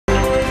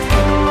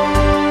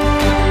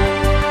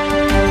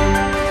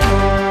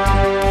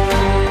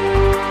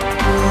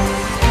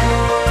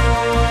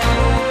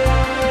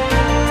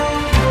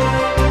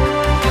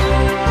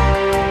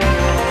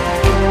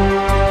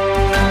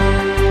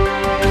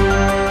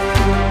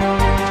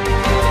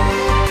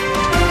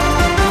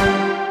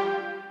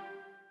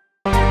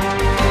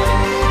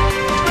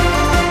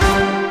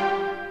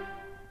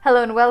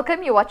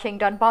Welcome, you're watching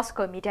Don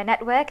Bosco Media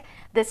Network.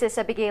 This is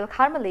Abigail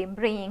Carmelim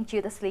bringing to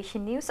you the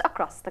Salesian news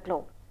across the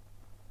globe.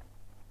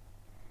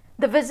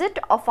 The visit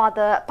of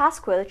Father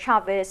Pascual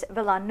Chavez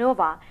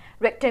Villanueva,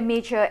 Rector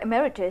Major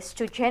Emeritus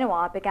to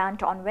Genoa, began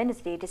on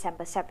Wednesday,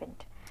 December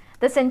 7th.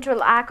 The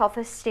central act of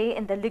his stay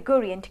in the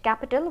Ligurian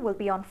capital will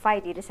be on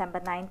Friday, December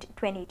 9th,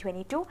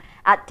 2022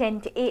 at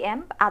 10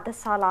 a.m. at the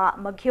Sala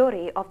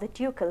Maggiore of the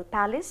Ducal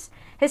Palace.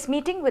 His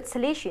meeting with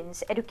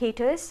Salesians,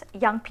 educators,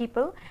 young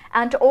people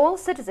and all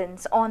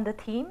citizens on the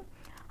theme,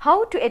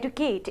 How to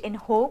Educate in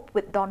Hope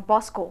with Don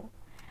Bosco.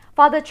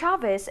 Father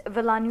Chavez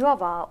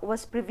Villanueva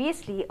was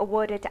previously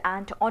awarded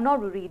an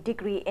honorary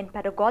degree in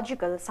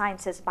pedagogical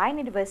sciences by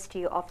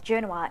University of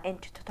Genoa in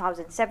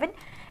 2007,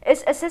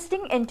 is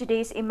assisting in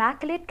today's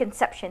Immaculate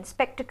Conception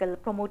spectacle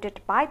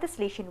promoted by the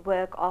Salesian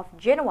work of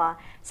Genoa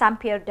San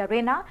Pier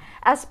d'Arena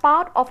as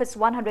part of its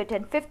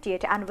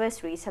 150th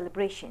anniversary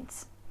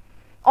celebrations.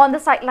 On the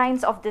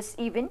sidelines of this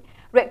event,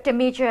 Rector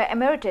Major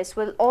Emeritus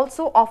will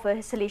also offer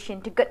his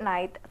Salesian to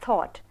goodnight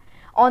thought.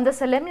 On the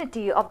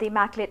solemnity of the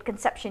Immaculate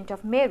Conception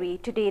of Mary,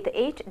 today the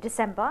 8th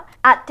December,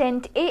 at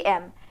 10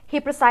 a.m.,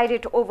 he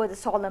presided over the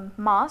solemn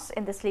Mass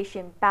in the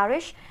Salesian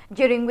parish,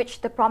 during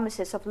which the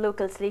promises of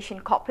local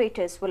Salesian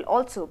cooperators will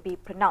also be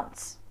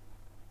pronounced.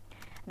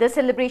 The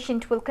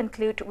celebration will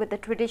conclude with the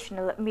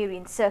traditional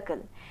Marian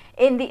Circle.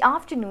 In the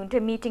afternoon, a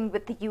meeting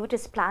with the youth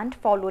is planned,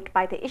 followed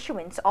by the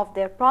issuance of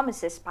their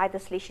promises by the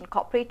Salesian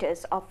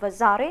cooperators of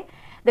Vazzare.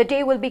 The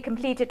day will be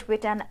completed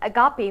with an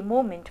agape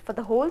moment for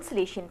the whole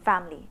Salesian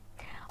family.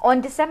 On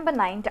December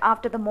 9th,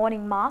 after the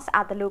morning Mass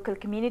at the local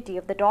community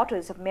of the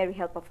Daughters of Mary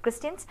Help of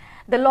Christians,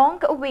 the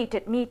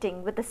long-awaited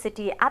meeting with the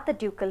city at the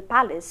Ducal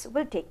Palace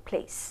will take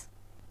place.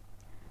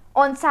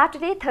 On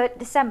Saturday, 3rd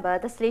December,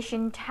 the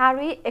Salesian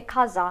Harry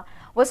Ekaza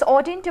was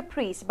ordained a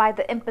priest by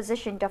the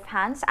imposition of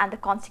hands and the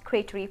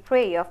consecratory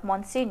prayer of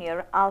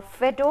Monsignor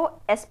Alfredo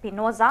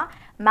Espinoza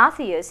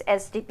Matthias,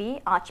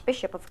 SDB,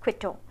 Archbishop of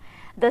Quito.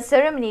 The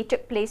ceremony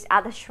took place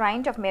at the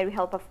Shrine of Mary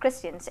Help of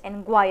Christians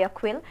in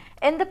Guayaquil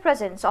in the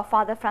presence of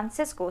Father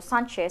Francisco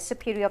Sanchez,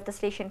 Superior of the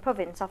Salesian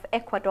Province of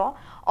Ecuador,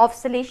 of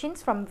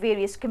Salesians from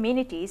various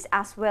communities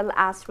as well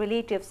as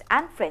relatives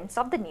and friends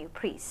of the new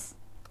priest.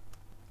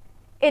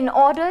 In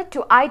order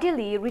to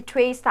ideally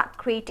retrace that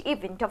great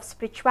event of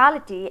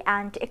spirituality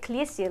and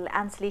ecclesial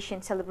and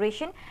Salesian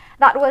celebration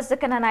that was the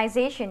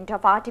canonization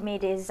of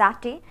Archimedes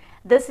Zatti,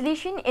 the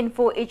Salesian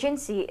Info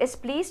Agency is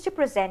pleased to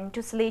present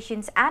to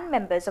Salesians and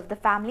members of the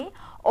family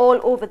all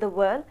over the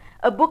world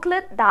a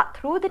booklet that,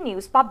 through the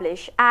news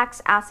published,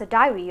 acts as a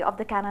diary of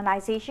the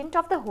canonization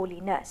of the Holy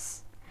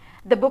Nurse.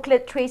 The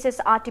booklet traces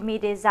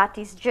Archimedes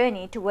Zatti's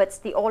journey towards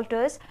the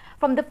altars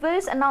from the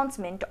first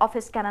announcement of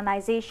his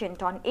canonization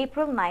on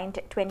April 9,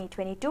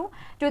 2022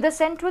 to the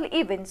central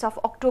events of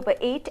October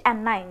 8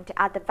 and 9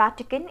 at the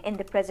Vatican in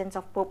the presence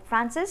of Pope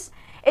Francis.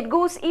 It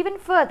goes even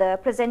further,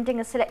 presenting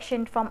a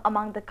selection from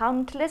among the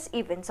countless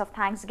events of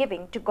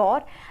thanksgiving to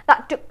God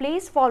that took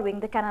place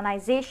following the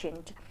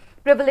canonization.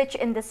 Privileged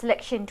in the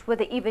selection were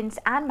the events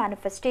and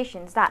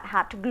manifestations that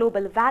had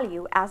global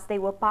value as they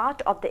were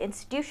part of the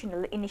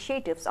institutional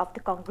initiatives of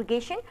the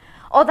congregation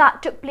or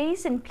that took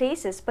place in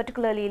places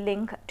particularly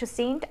linked to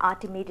Saint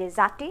Archimedes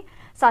Zatti,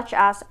 such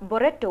as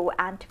Boreto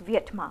and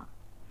Vietma.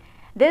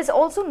 There is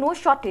also no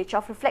shortage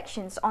of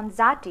reflections on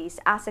Zattis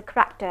as a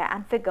character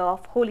and figure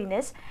of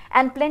holiness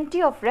and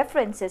plenty of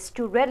references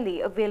to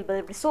readily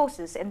available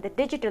resources in the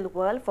digital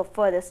world for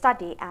further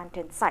study and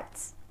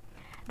insights.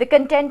 The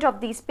content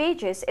of these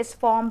pages is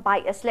formed by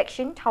a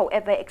selection,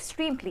 however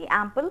extremely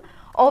ample,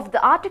 of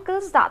the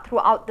articles that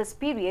throughout this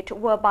period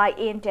were by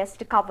A&S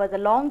to cover the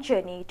long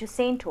journey to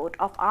sainthood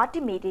of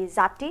Archimedes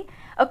Zatti,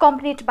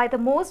 accompanied by the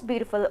most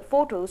beautiful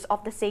photos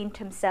of the saint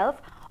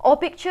himself or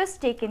pictures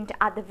taken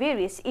at the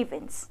various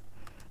events.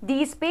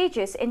 These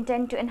pages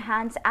intend to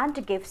enhance and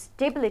to give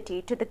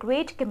stability to the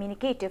great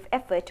communicative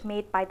effort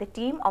made by the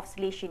team of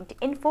Salesian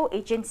Info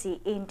Agency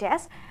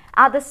A&S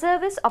at the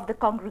service of the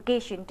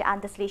congregation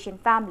and the Salesian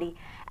family,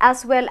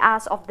 as well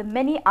as of the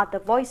many other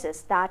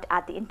voices that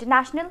at the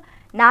international,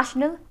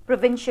 national,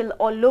 provincial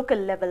or local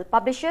level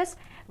publishers,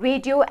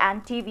 radio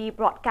and TV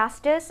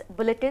broadcasters,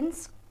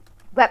 bulletins,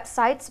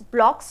 websites,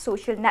 blogs,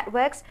 social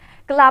networks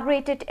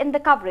collaborated in the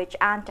coverage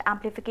and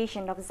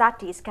amplification of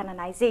Zatti's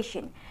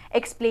canonization,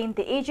 explained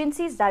the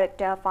agency's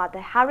director, Father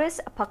Harris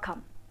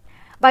Pakam.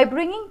 By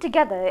bringing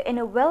together in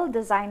a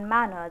well-designed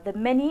manner the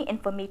many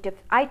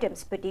informative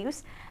items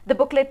produced, the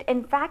booklet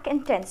in fact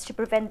intends to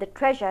prevent the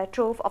treasure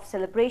trove of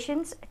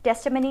celebrations,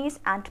 testimonies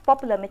and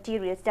popular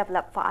materials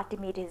developed for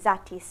Archimedes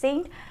Zatti's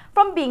saint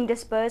from being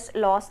dispersed,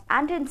 lost,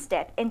 and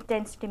instead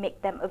intends to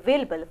make them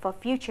available for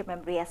future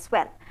memory as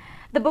well.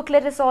 The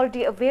booklet is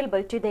already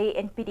available today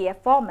in PDF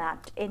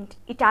format in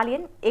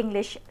Italian,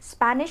 English,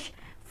 Spanish,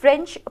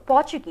 French,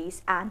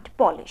 Portuguese and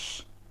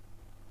Polish.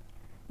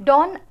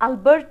 Don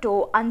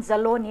Alberto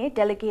Anzalone,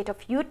 delegate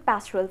of Youth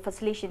Pastoral for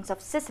Salesians of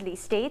Sicily,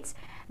 states,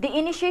 The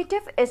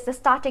initiative is the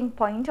starting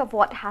point of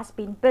what has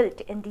been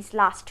built in these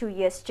last 2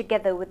 years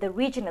together with the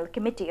Regional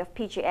Committee of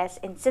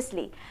PGS in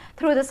Sicily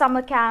through the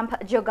summer camp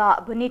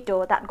Joga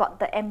Bonito that got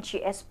the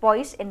MGS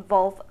boys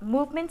involved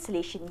movement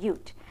Salesian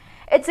youth.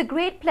 It's a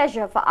great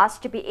pleasure for us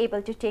to be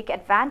able to take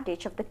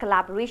advantage of the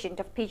collaboration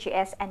of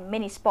PGS and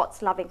many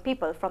sports-loving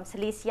people from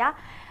Silesia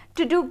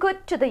to do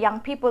good to the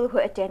young people who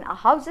attend our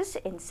houses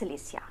in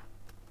Silesia.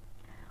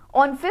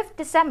 On 5th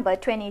December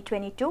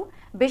 2022,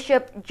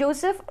 Bishop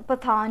Joseph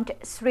Pathant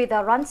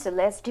Sridhar Ransal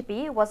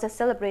SDB was a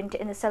celebrant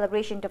in the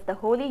celebration of the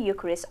Holy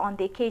Eucharist on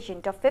the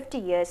occasion of 50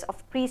 years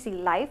of priestly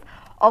life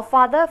of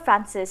Father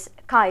Francis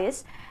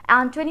Caius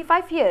and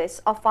 25 years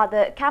of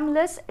Father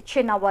Camillus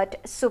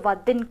Chinawat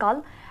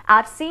Suvadinkal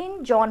at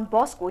St. John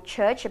Bosco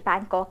Church,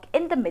 Bangkok,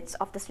 in the midst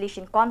of the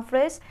Salesian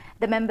Conference.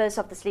 The members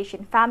of the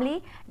Salesian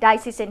family,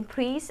 diocesan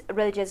priests,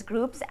 religious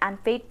groups and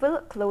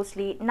faithful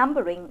closely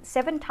numbering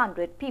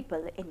 700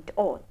 people in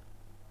all.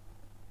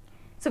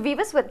 So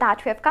viewers, with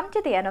that we have come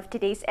to the end of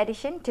today's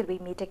edition. Till we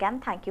meet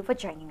again, thank you for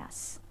joining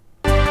us.